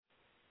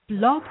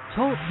Blog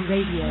Talk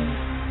Radio.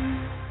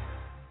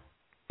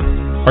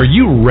 Are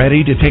you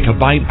ready to take a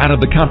bite out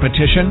of the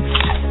competition?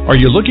 Are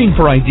you looking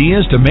for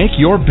ideas to make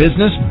your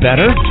business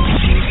better?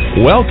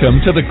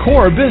 Welcome to the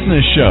Core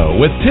Business Show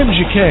with Tim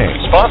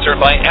Jacquet, sponsored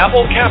by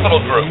Apple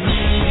Capital Group.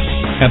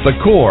 At the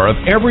core of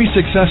every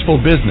successful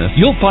business,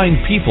 you'll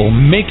find people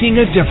making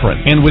a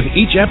difference. And with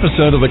each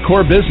episode of the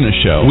Core Business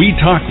Show, we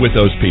talk with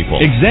those people,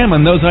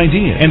 examine those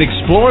ideas, and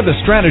explore the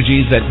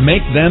strategies that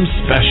make them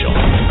special.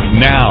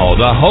 Now,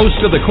 the host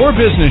of the Core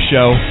Business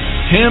Show,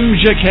 Tim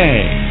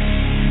Jacquet.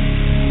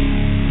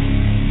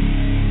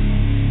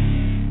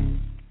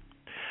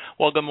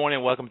 Well, good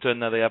morning. Welcome to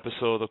another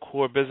episode of the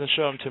Core Business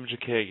Show. I'm Tim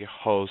Jacquet, your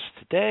host.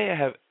 Today I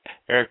have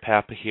Eric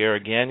Papp here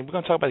again. We're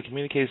going to talk about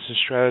communication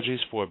strategies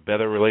for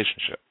better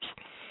relationships.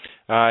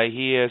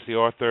 He is the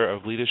author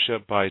of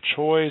Leadership by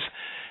Choice,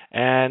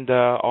 and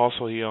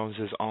also he owns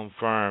his own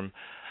firm.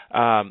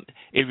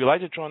 If you'd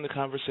like to join the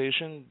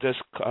conversation,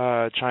 just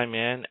chime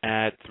in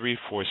at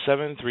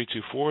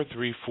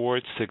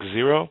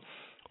 347-324-3460,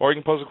 or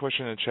you can pose a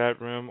question in the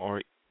chat room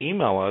or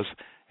email us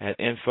at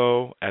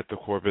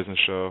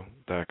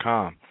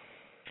info@thecorebusinessshow.com.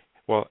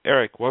 Well,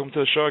 Eric, welcome to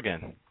the show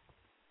again.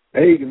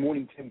 Hey, good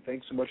morning, Tim.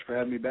 Thanks so much for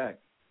having me back.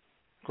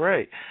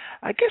 Great.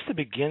 I guess to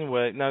begin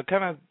with, now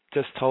kind of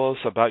just tell us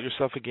about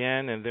yourself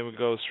again, and then we'll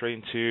go straight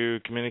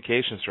into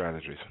communication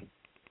strategies.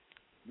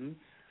 Mm-hmm.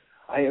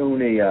 I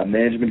own a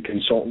management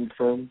consultant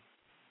firm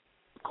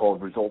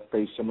called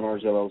Results-Based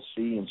Seminars,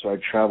 LLC, and so I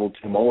travel,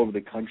 Tim, all over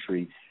the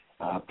country,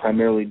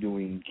 primarily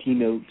doing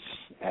keynotes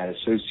at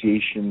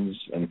associations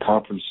and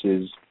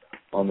conferences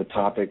on the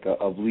topic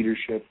of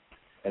leadership,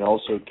 and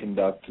also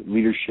conduct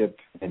leadership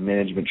and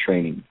management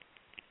training.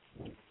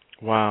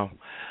 Wow.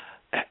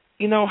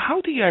 You know,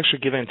 how do you actually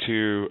get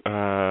into, we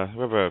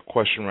have a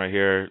question right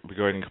here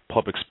regarding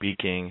public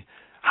speaking.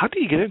 How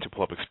do you get into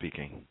public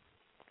speaking?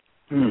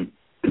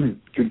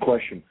 Good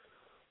question.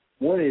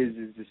 One is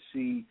to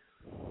see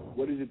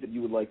what is it that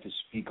you would like to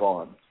speak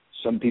on.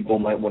 Some people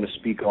might want to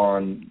speak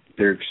on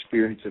their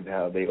experience of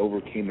how they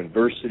overcame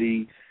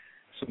adversity.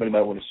 Somebody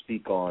might want to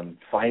speak on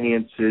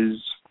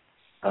finances.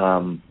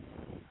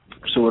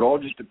 So it all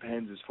just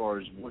depends as far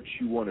as what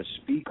you want to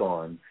speak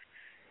on,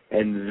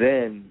 and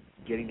then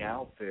getting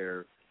out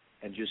there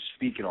and just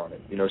speaking on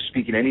it. You know,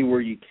 speaking anywhere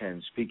you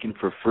can, speaking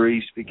for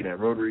free, speaking at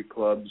Rotary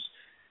clubs,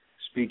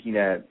 speaking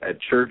at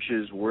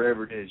churches,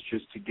 wherever it is,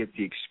 just to get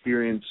the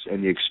experience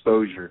and the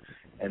exposure.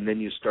 And then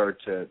you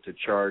start to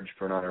charge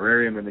for an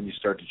honorarium, and then you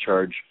start to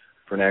charge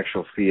for an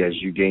actual fee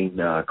as you gain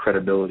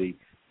credibility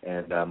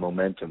and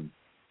momentum.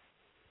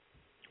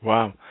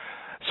 Wow.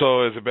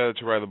 So is it better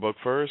to write a book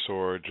first,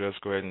 or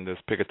just go ahead and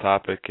just pick a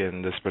topic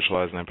and just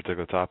specialize in that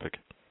particular topic?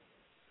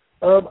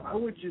 I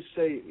would just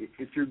say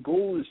if your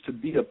goal is to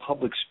be a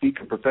public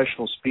speaker,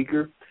 professional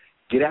speaker,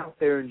 get out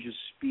there and just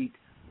speak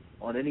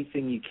on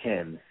anything you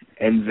can,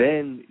 and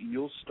then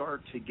you'll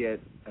start to get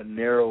a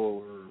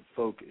narrower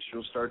focus.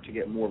 You'll start to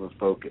get more of a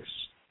focus,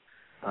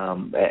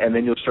 and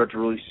then you'll start to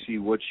really see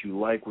what you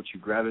like, what you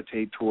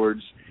gravitate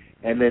towards,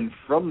 and then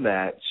from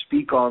that,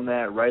 speak on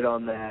that, write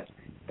on that,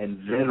 and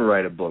then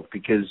write a book,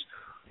 because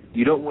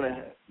you don't want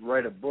to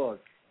write a book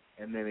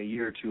and then a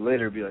year or two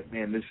later be like,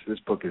 man, this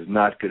book is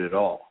not good at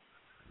all.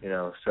 You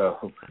know,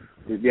 so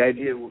the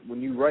idea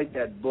when you write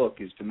that book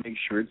is to make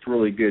sure it's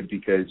really good,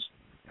 because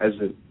as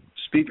a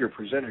speaker,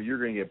 presenter, you're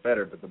going to get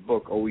better, but the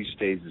book always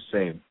stays the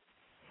same.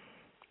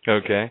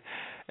 Okay.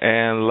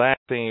 And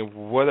last thing,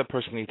 what a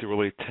person need to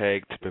really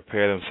take to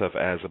prepare themselves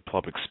as a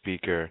public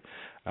speaker?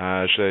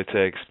 Should they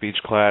take speech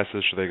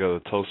classes? Should they go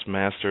to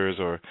Toastmasters?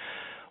 Or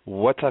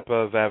what type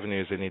of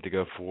avenues they need to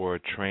go for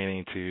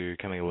training to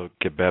kind of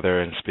get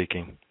better in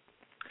speaking?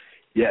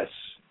 Yes.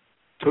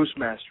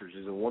 Toastmasters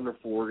is a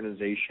wonderful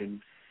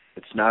organization.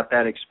 It's not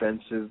that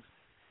expensive,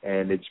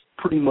 and it's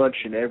pretty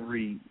much in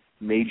every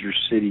major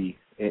city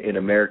in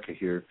America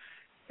here,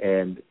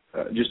 and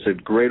just a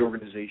great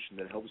organization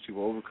that helps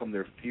people overcome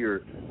their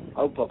fear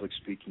of public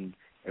speaking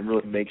and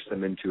really makes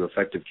them into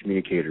effective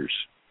communicators.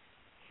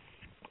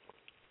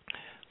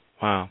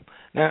 Wow.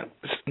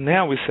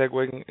 Now we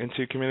segue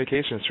into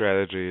communication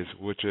strategies,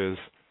 which is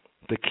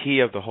the key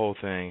of the whole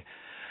thing.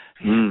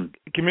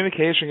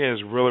 Communication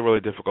is really, really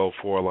difficult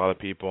for a lot of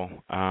people.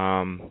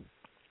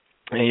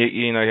 And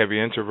you know, you have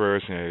your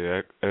introverts and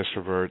your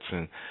extroverts,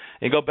 and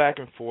you go back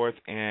and forth,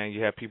 and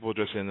you have people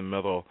just in the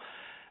middle.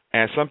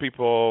 And some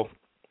people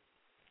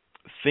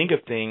think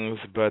of things,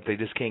 but they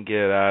just can't get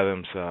it out of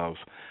themselves.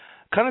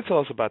 Kind of tell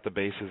us about the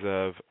basis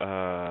of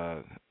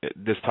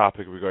this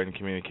topic regarding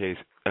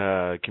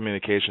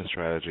communication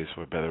strategies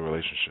for better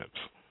relationships.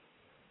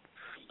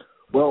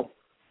 Well,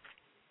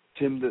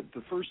 Tim,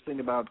 the first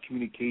thing about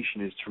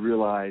communication is to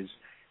realize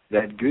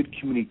that good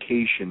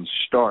communication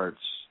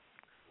starts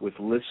with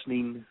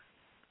listening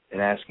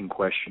and asking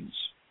questions.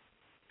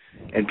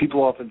 And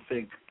people often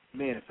think,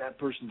 man, if that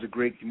person's a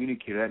great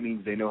communicator, that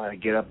means they know how to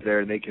get up there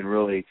and they can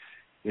really,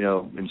 you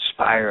know,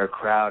 inspire a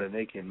crowd, and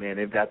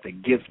they've got the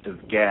gift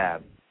of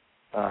gab.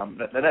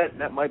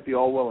 That might be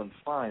all well and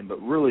fine, but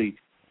really,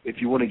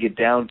 if you want to get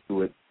down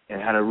to it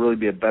and how to really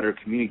be a better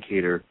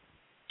communicator,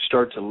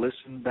 start to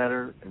listen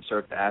better and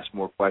start to ask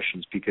more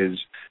questions, because,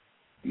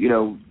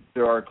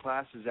 there are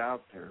classes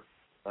out there,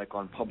 like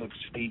on public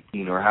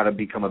speaking or how to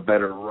become a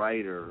better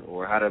writer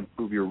or how to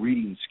improve your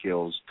reading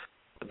skills,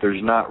 but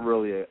there's not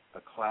really a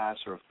class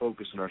or a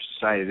focus in our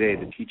society today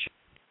to teach you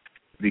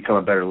to become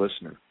a better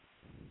listener.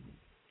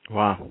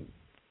 Wow.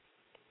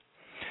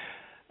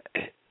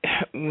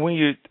 When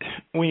you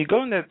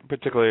go in that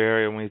particular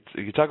area, when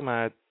you're talking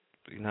about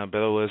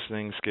better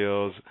listening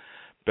skills,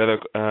 better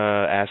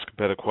ask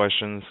better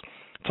questions,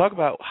 talk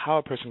about how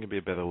a person can be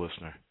a better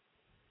listener.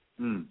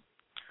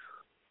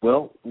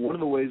 Well, one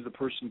of the ways the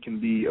person can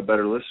be a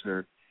better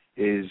listener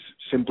is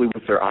simply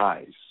with their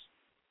eyes,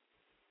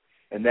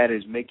 and that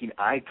is making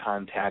eye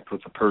contact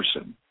with the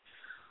person.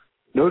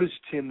 Notice,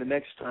 Tim, the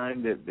next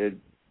time that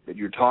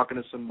you're talking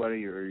to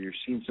somebody or you're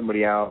seeing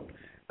somebody out,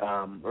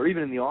 or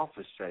even in the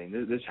office setting,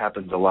 this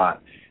happens a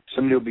lot.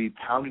 Somebody will be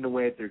pounding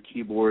away at their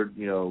keyboard,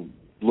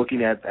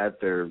 looking at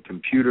their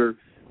computer.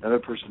 Another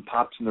person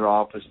pops in their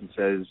office and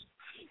says,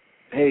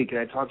 "Hey, can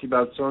I talk to you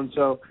about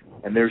so-and-so?"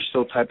 And they're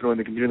still typing on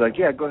the computer like,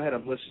 "Yeah, go ahead,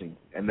 I'm listening."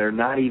 And they're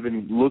not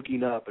even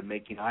looking up and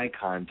making eye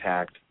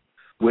contact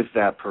with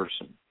that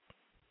person.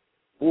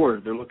 Or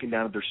they're looking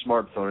down at their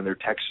smartphone and they're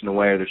texting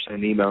away or they're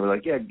sending an email. And they're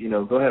like, "Yeah,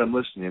 go ahead, I'm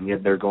listening." And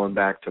yet they're going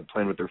back to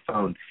playing with their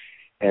phone,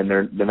 and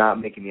they're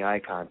not making the eye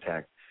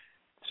contact.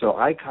 So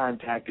eye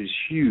contact is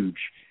huge.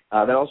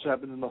 That also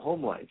happens in the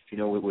home life,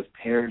 with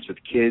parents,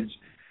 with kids,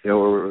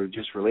 or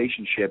just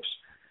relationships.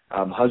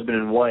 Husband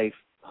and wife.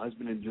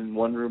 Husband is in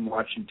one room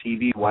watching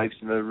TV, wife's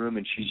in another room,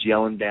 and she's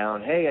yelling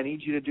down, "Hey, I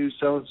need you to do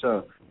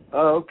so-and-so."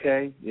 "Oh,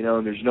 okay."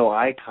 And there's no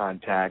eye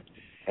contact,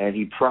 and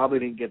he probably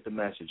didn't get the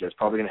message. That's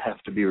probably going to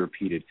have to be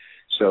repeated.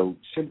 So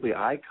simply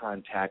eye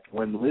contact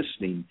when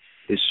listening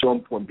is so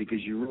important,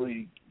 because you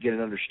really get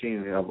an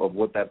understanding of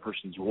what that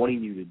person's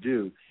wanting you to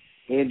do,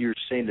 and you're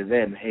saying to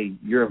them, "Hey,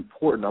 you're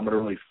important. I'm going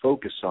to really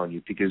focus on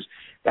you," because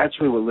that's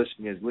really what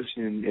listening is.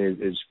 Listening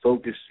is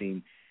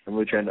focusing and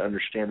really trying to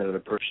understand that other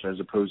person, as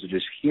opposed to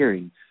just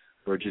hearing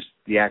or just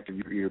the act of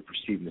your ear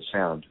perceiving the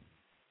sound.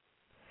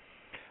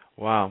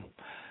 Wow.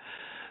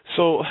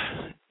 So,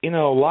 a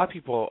lot of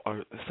people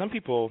some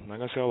people, I'm not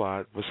going to say a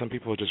lot, but some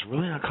people are just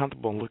really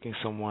uncomfortable looking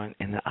someone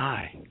in the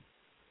eye.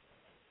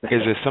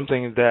 Is there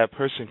something that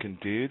person can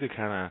do to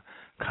kind of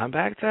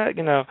combat that?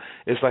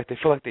 It's like they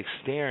feel like they're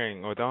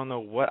staring or don't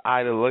know what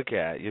eye to look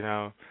at,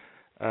 If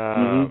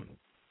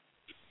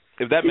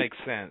that makes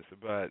sense,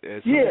 but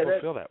some people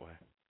feel that way.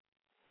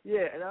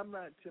 Yeah, and I'm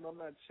not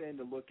saying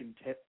to look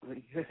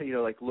intently, just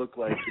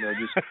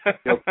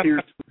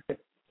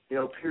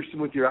pierce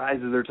them with your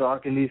eyes as they're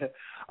talking to you.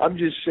 I'm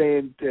just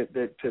saying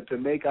that to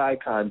make eye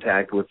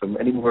contact with them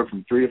anywhere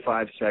from 3 to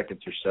 5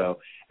 seconds or so,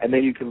 and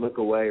then you can look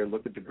away or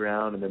look at the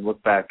ground and then look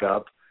back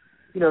up,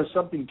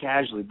 something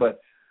casually.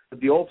 But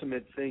the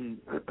ultimate thing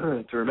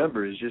to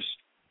remember is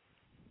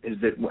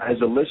that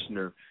as a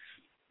listener,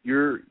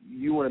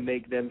 you want to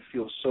make them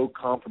feel so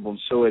comfortable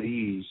and so at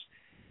ease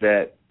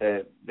that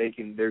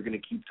they're going to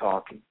keep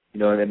talking,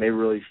 and they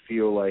really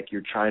feel like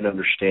you're trying to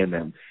understand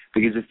them.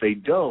 Because if they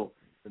don't,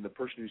 then the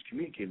person who's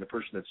communicating, the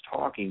person that's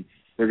talking,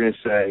 they're going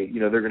to say,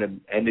 they're going to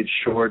end it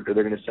short, or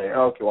they're going to say,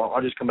 "Oh, okay, well,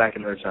 I'll just come back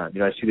another time.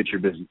 I see that you're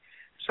busy."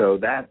 So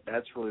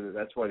that's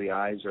why the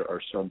eyes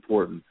are so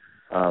important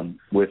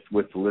with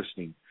the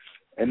listening.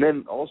 And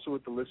then also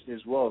with the listening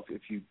as well,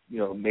 if you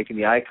making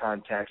the eye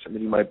contact, something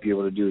you might be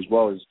able to do as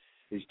well is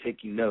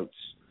taking notes.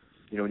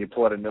 When you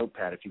pull out a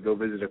notepad, if you go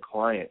visit a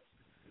client,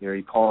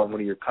 you call on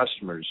one of your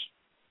customers,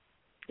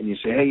 and you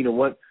say, "Hey,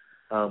 what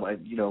on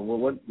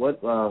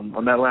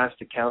that last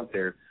account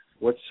there,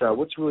 what's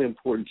really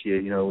important to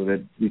you,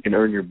 that you can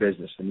earn your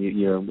business?" And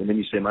and then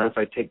you say, "Mind if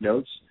I take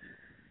notes?"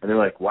 And they're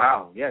like,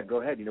 "Wow, yeah,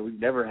 go ahead. We've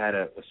never had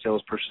a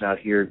salesperson out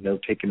here,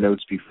 taking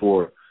notes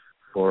before,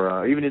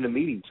 or even in a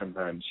meeting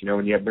sometimes.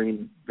 When you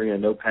bring a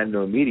notepad into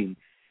a meeting,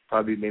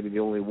 probably maybe the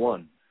only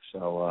one.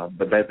 So,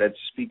 but that it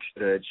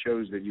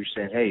shows that you're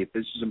saying, hey, if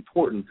this is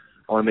important,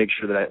 I want to make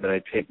sure that I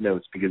take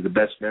notes, because the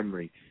best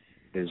memory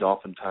is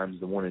oftentimes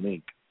the one in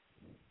ink."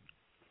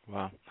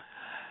 Wow.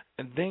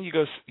 And then you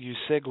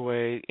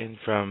segue in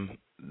from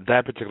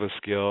that particular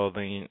skill,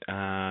 then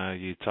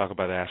you talk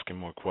about asking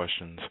more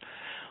questions.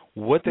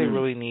 What they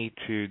really need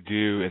to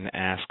do and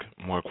ask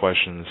more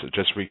questions,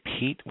 just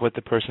repeat what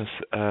the person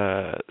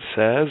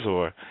says,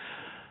 or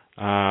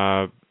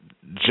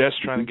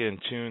just trying to get in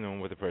tune on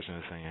what the person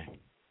is saying?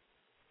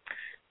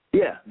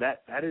 Yeah,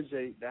 that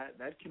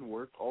can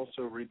work.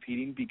 Also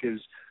repeating,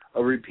 because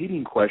a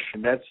repeating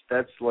question,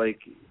 that's like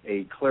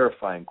a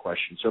clarifying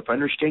question. So if I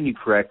understand you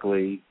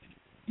correctly,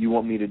 you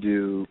want me to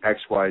do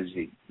X, Y,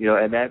 Z.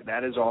 And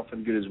that is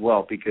often good as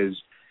well,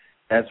 because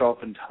that's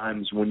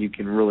oftentimes when you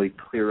can really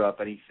clear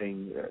up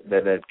anything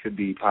that could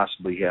be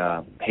possibly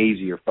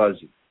hazy or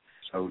fuzzy.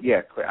 So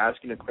yeah,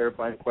 asking a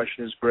clarifying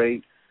question is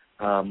great.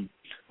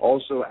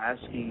 Also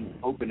asking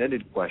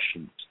open-ended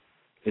questions.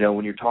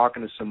 When you're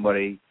talking to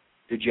somebody,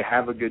 did you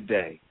have a good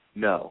day?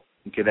 No.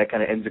 Okay, that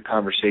kind of ends the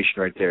conversation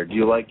right there. Do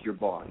you like your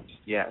boss?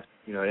 Yes.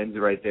 It ends it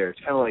right there. It's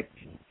kind of like,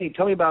 hey,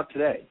 tell me about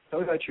today. Tell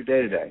me about your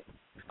day today.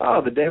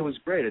 oh, the day was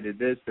great. I did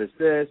this,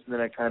 and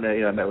then I kind of,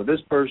 I met with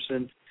this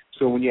person.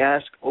 So when you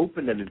ask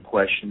open-ended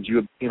questions, you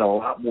have, a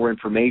lot more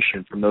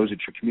information from those that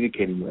you're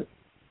communicating with.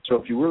 So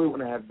if you really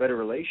want to have better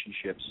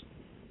relationships,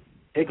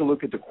 take a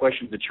look at the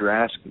questions that you're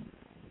asking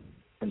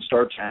and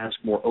start to ask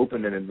more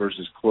open-ended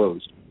versus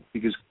closed.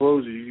 Because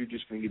closed is usually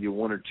just going to give you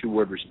one or two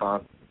word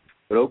response,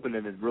 but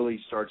open-ended really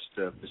starts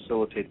to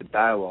facilitate the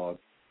dialogue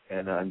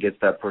and gets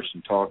that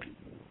person talking.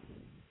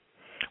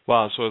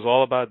 Wow, so it's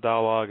all about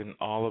dialogue and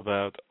all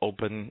about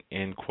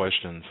open-end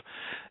questions.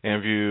 And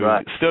if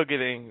you're still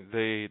getting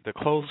the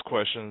closed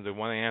questions that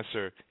want to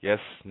answer yes,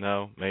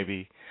 no,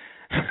 maybe,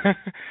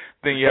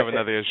 then you have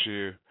another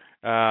issue.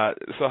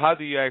 So how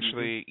do you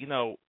actually,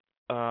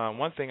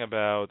 one thing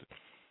about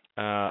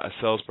a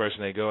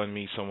salesperson, they go and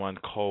meet someone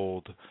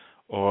cold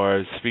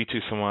or speak to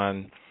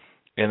someone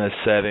in a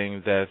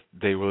setting that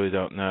they really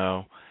don't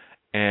know,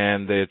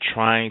 and they're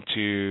trying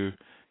to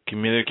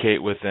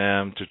communicate with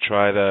them to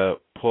try to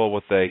pull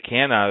what they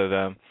can out of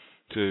them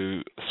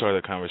to start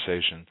a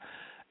conversation.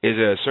 Is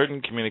there a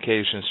certain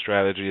communication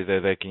strategy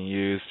that they can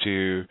use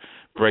to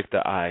break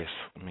the ice?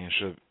 I mean,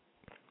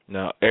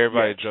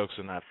 everybody jokes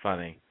are not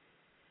funny.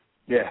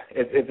 Yeah,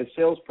 if a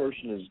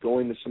salesperson is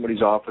going to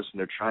somebody's office and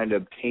they're trying to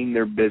obtain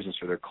their business,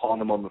 or they're calling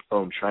them on the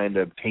phone trying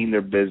to obtain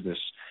their business,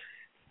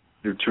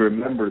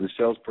 the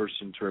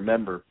salesperson to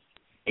remember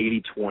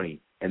 80-20,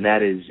 and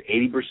that is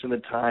 80% of the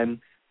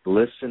time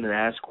listen and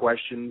ask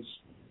questions,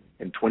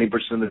 and 20%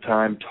 of the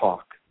time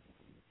talk.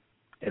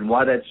 And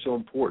why that's so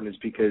important is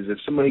because if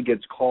somebody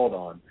gets called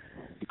on,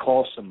 you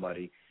call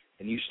somebody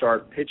and you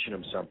start pitching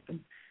them something,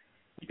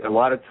 a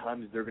lot of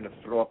times they're going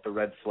to throw up the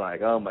red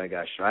flag. Oh, my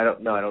gosh, I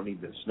don't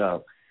need this.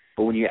 No.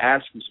 But when you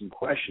ask them some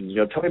questions,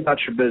 tell me about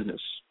your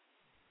business.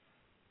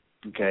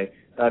 Okay?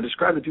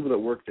 Describe the people that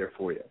work there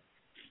for you.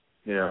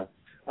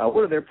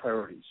 What are their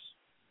priorities?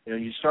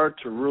 You start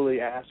to really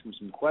ask them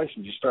some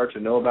questions. You start to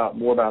know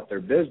more about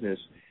their business.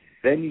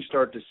 Then you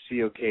start to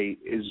see, okay,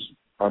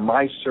 are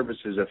my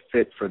services a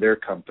fit for their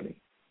company?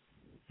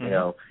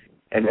 Mm-hmm.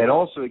 And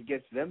also it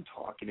gets them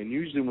talking. And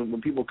usually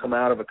when people come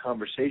out of a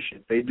conversation,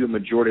 if they do a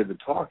majority of the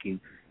talking,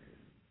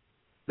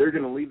 they're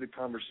going to leave the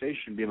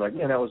conversation being like,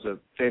 man, that was a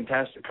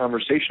fantastic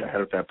conversation I had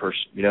with that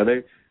person. I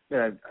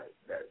feel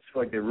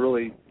like they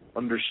really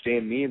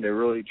understand me, and they're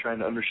really trying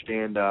to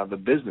understand the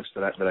business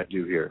that I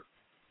do here.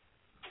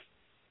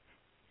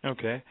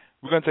 Okay.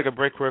 We're going to take a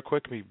break real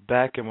quick. We'll be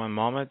back in one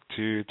moment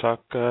to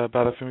talk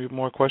about a few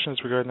more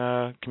questions regarding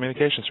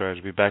communication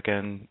strategy. We'll be back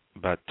in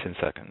about 10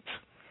 seconds.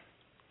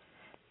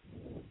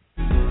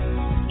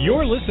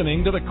 You're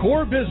listening to The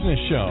Core Business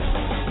Show,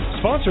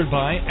 sponsored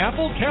by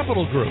Apple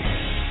Capital Group.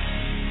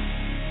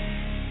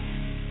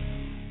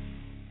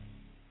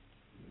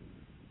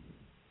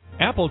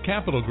 Apple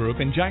Capital Group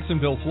in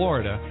Jacksonville,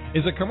 Florida,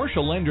 is a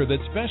commercial lender that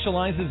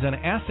specializes in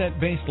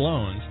asset-based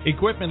loans,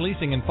 equipment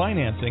leasing and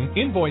financing,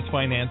 invoice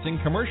financing,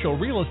 commercial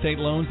real estate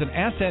loans, and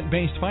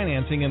asset-based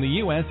financing in the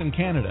U.S. and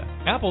Canada.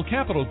 Apple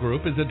Capital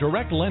Group is a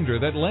direct lender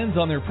that lends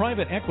on their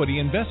private equity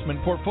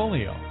investment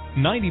portfolio.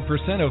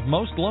 90% of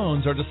most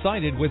loans are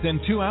decided within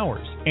 2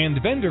 hours, and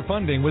vendor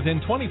funding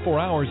within 24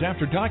 hours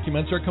after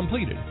documents are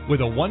completed, with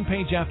a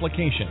one-page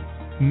application.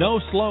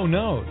 No slow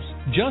no's,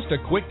 just a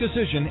quick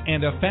decision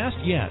and a fast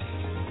yes.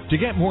 To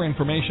get more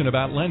information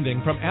about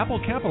lending from Apple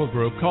Capital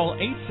Group, call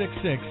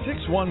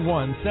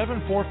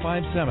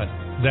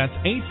 866-611-7457. That's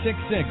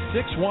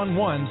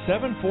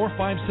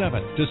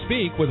 866-611-7457 to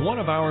speak with one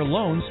of our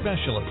loan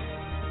specialists.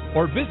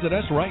 Or visit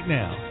us right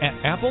now at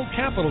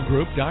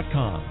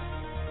applecapitalgroup.com.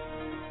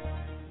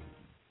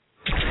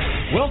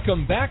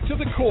 Welcome back to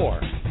The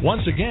Core.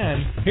 Once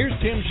again, here's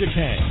Tim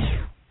Jacquet.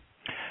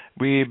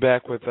 We're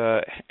back with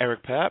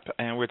Eric Papp,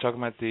 and we're talking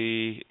about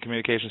the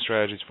communication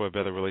strategies for a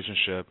better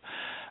relationship.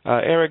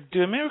 Eric,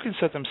 do Americans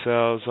set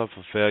themselves up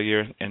for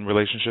failure in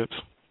relationships?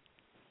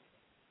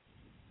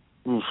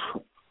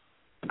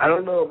 I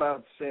don't know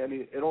about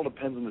saying. It all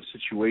depends on the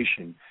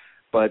situation,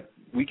 but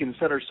we can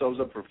set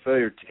ourselves up for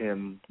failure,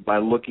 Tim, by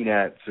looking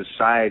at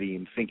society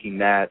and thinking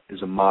that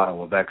is a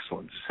model of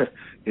excellence.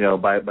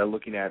 By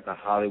looking at the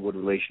Hollywood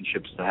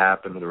relationships that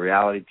happen, or the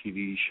reality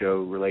TV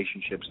show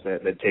relationships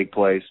that take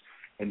place,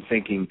 and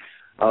thinking,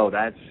 oh,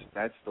 that's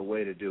the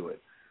way to do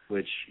it,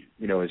 which,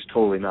 is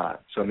totally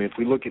not. So, if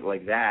we look at it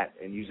like that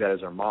and use that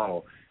as our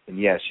model, then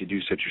yes, you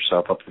do set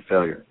yourself up for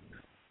failure.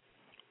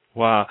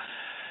 Wow.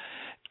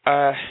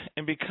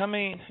 In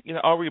becoming,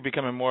 are we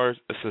becoming more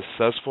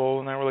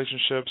successful in our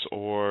relationships?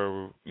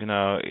 Or,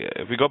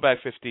 if we go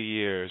back 50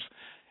 years,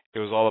 it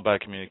was all about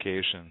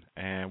communication,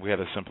 and we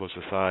had a simpler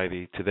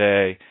society.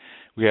 Today,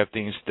 we have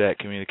things that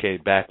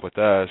communicate back with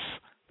us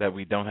that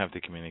we don't have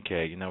to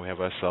communicate. We have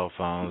our cell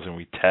phones, and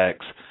we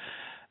text,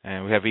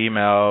 and we have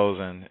emails,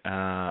 and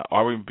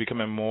are we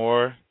becoming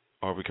more,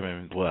 or are we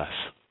becoming less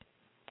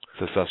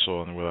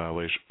successful in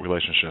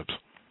relationships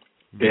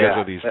because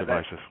of these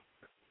devices?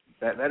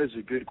 That is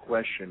a good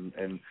question,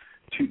 and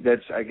I'm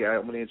going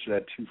to answer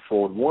that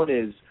twofold. One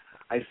is,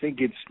 I think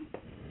it's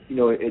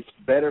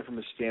better from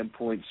a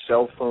standpoint.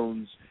 Cell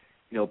phones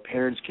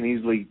parents can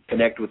easily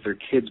connect with their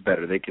kids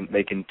better. They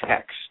can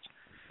text,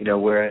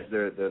 whereas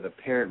the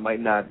parent might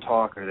not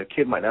talk, or the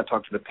kid might not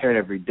talk to the parent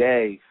every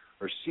day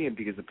or see him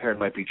because the parent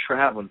might be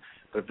traveling.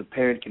 But if the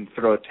parent can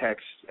throw a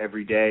text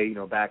every day,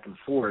 back and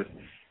forth,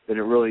 then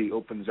it really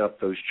opens up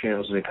those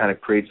channels and it kind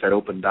of creates that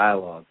open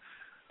dialogue.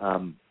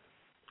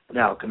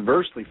 Now,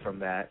 conversely from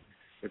that,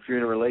 if you're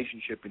in a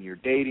relationship and you're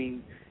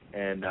dating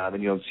and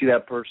then you don't see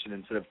that person,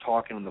 instead of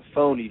talking on the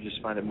phone, you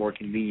just find it more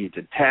convenient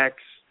to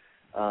text.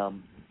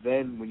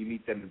 Then when you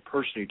meet them in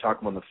person, you talk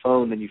to them on the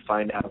phone, then you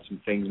find out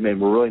some things, man,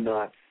 we're really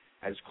not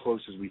as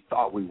close as we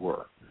thought we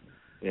were,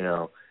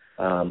 and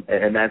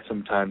that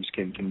sometimes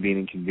can be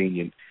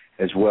inconvenient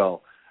as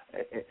well.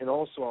 And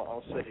also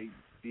I'll say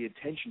the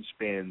attention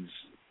spans,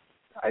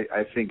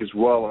 I think as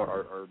well,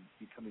 are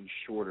becoming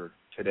shorter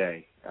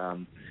today,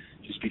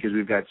 just because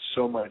we've got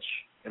so much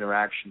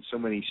interaction, so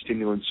many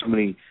stimulants, so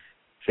many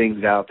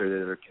things out there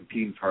that are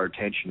competing for our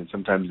attention, and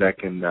sometimes that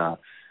can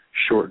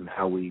shorten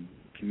how we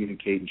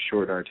communicate and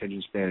shorten our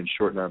attention span and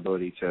shorten our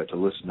ability to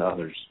listen to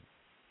others.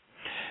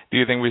 Do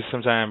you think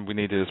sometimes we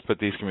need to just put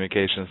these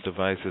communications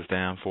devices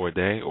down for a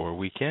day or a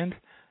weekend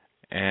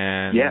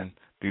and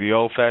do the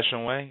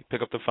old-fashioned way,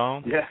 pick up the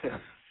phone?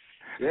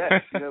 Yeah.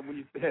 When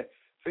you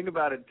think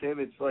about it, Tim,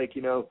 it's like,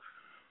 it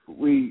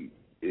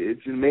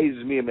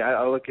amazes me. I mean,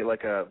 I look at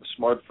like a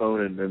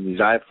smartphone and these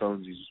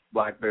iPhones, these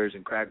Blackberries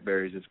and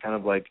Crackberries. It's kind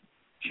of like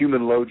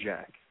human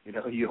LoJack.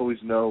 You always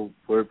know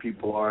where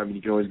people are. I mean,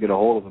 you can always get a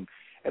hold of them.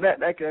 And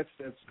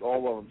that's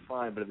all well and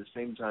fine, but at the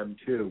same time,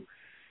 too,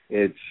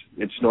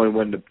 it's knowing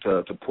when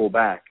to pull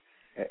back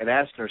and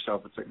asking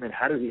ourselves, it's like, man,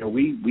 how do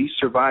we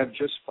survived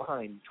just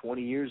fine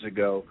 20 years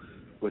ago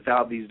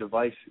without these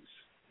devices?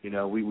 We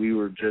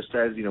were just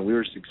as we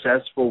were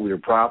successful, we were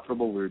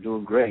profitable, we were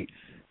doing great.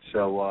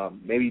 So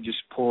maybe just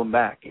pull them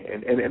back,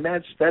 and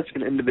that's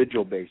an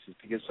individual basis,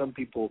 because some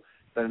people,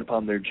 depending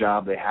upon their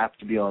job, they have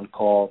to be on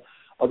call.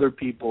 Other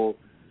people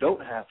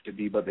don't have to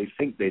be, but they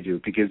think they do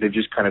because they've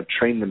just kind of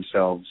trained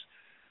themselves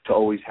to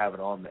always have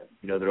it on them.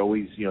 They're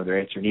always, they're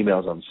answering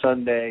emails on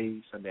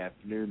Sunday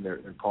afternoon,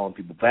 they're calling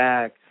people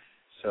back.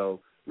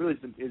 So really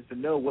is to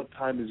know what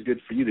time is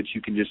good for you, that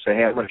you can just say,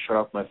 hey, I'm going to shut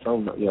off my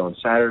phone, on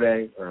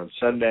Saturday or on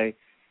Sunday,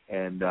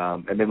 and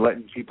then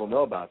letting people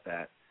know about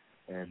that.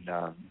 And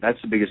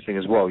that's the biggest thing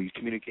as well. You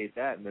communicate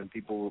that, and then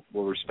people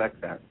will respect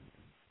that.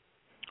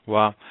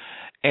 Wow.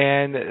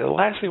 And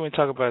lastly, when we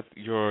talk about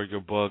your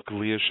book,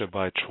 Leadership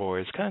by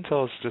Choice, kind of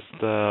tell us just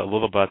a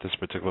little about this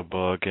particular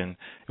book. And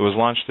it was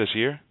launched this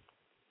year?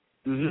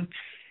 Mm-hmm.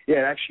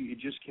 Yeah, actually, it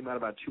just came out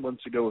about 2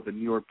 months ago with the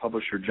New York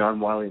publisher, John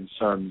Wiley &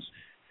 Sons.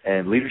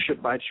 And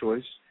Leadership by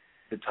Choice,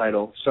 the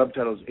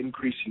subtitle is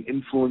Increasing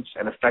Influence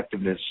and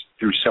Effectiveness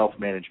Through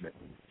Self-Management.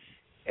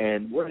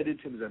 And what I did,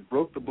 Tim, is I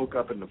broke the book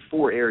up into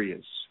 4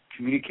 areas: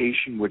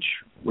 communication, which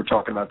we're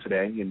talking about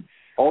today, and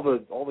all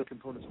the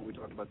components that we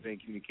talked about today in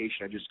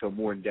communication, I just go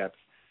more in depth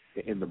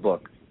in the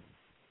book.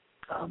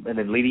 And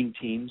then leading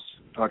teams,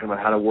 talking about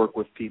how to work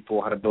with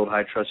people, how to build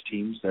high-trust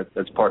teams.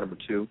 That's part number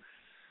 2.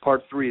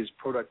 Part 3 is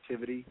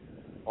productivity,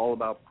 all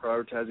about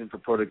prioritizing for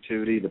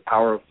productivity, the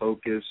power of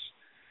focus,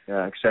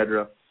 et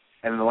cetera.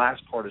 And then the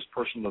last part is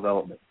personal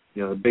development.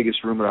 The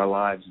biggest room in our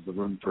lives is the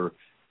room for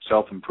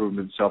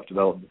self-improvement,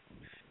 self-development.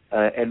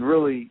 And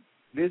really,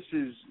 this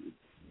is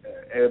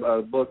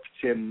a book,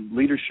 Tim,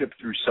 Leadership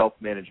Through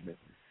Self-Management.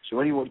 So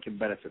anyone can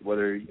benefit,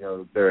 whether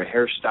they're a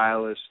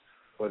hairstylist,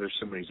 whether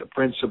somebody's a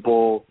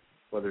principal,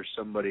 whether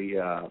somebody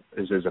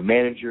is a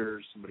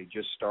manager, somebody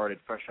just started,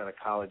 fresh out of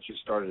college,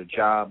 just started a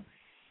job.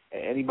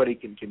 Anybody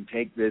can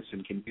take this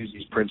and can use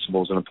these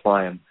principles and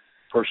apply them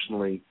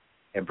personally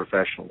and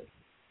professionally.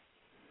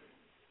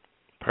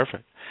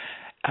 Perfect.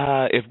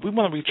 If we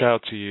want to reach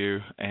out to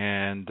you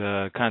and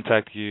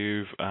contact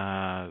you,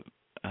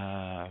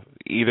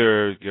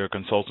 either your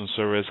consultant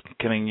service,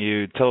 can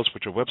you tell us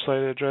what your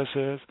website address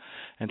is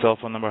and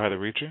telephone number, how to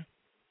reach you?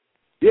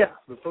 Yeah,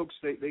 the folks,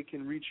 they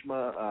can reach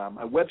my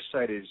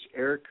website is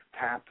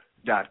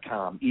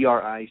ericpapp.com,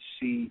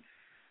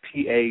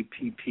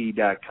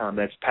 ERICPAPP.com.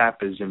 That's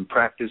Papp as in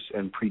practice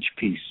and preach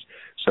peace.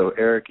 So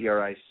Eric,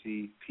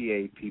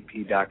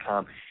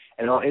 ERICPAPP.com.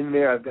 And in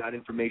there, I've got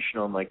information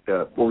on like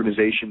the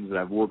organizations that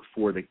I've worked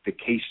for, the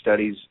case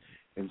studies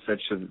and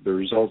such, of the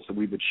results that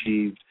we've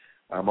achieved.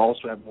 I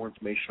also have more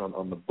information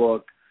on the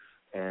book,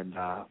 and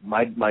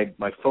my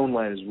phone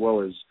line as well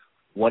is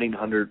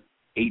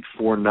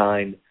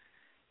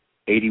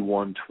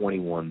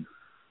 1-800-849-8121.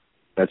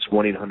 That's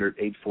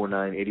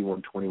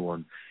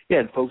 1-800-849-8121. Yeah,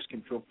 and folks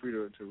can feel free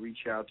to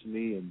reach out to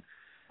me and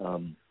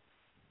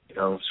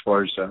as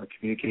far as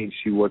communicating,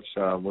 see what's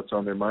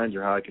on their minds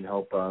or how I can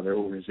help their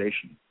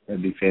organization.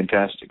 That'd be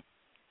fantastic.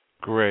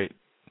 Great.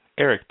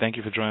 Eric, thank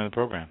you for joining the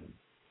program.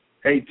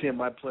 Hey, Tim,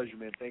 my pleasure,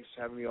 man. Thanks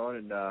for having me on,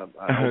 and I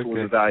hope it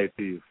was of value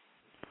to you.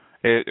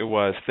 It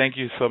was. Thank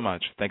you so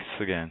much. Thanks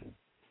again.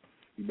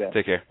 You bet.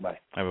 Take care. Bye.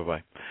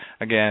 Bye-bye.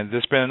 Again,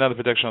 this has been another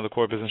production of the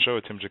Core Business Show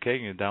with Tim J.K.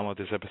 You can download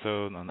this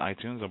episode on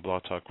iTunes and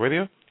Blog Talk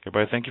Radio.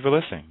 Everybody, thank you for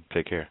listening.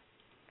 Take care.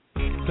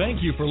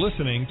 Thank you for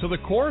listening to the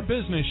Core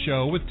Business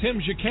Show with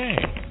Tim J.K.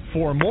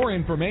 For more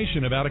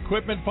information about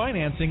equipment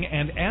financing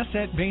and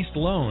asset-based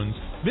loans,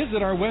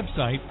 visit our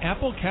website,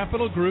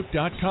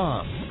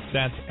 applecapitalgroup.com.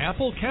 That's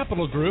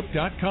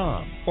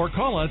applecapitalgroup.com. Or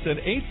call us at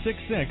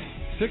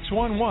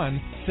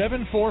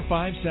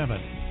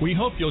 866-611-7457. We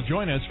hope you'll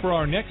join us for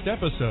our next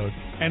episode.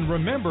 And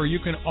remember, you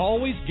can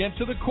always get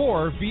to the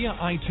core via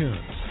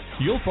iTunes.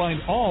 You'll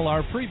find all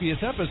our previous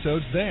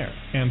episodes there.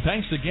 And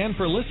thanks again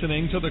for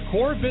listening to the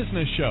Core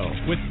Business Show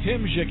with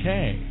Tim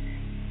Jacquet.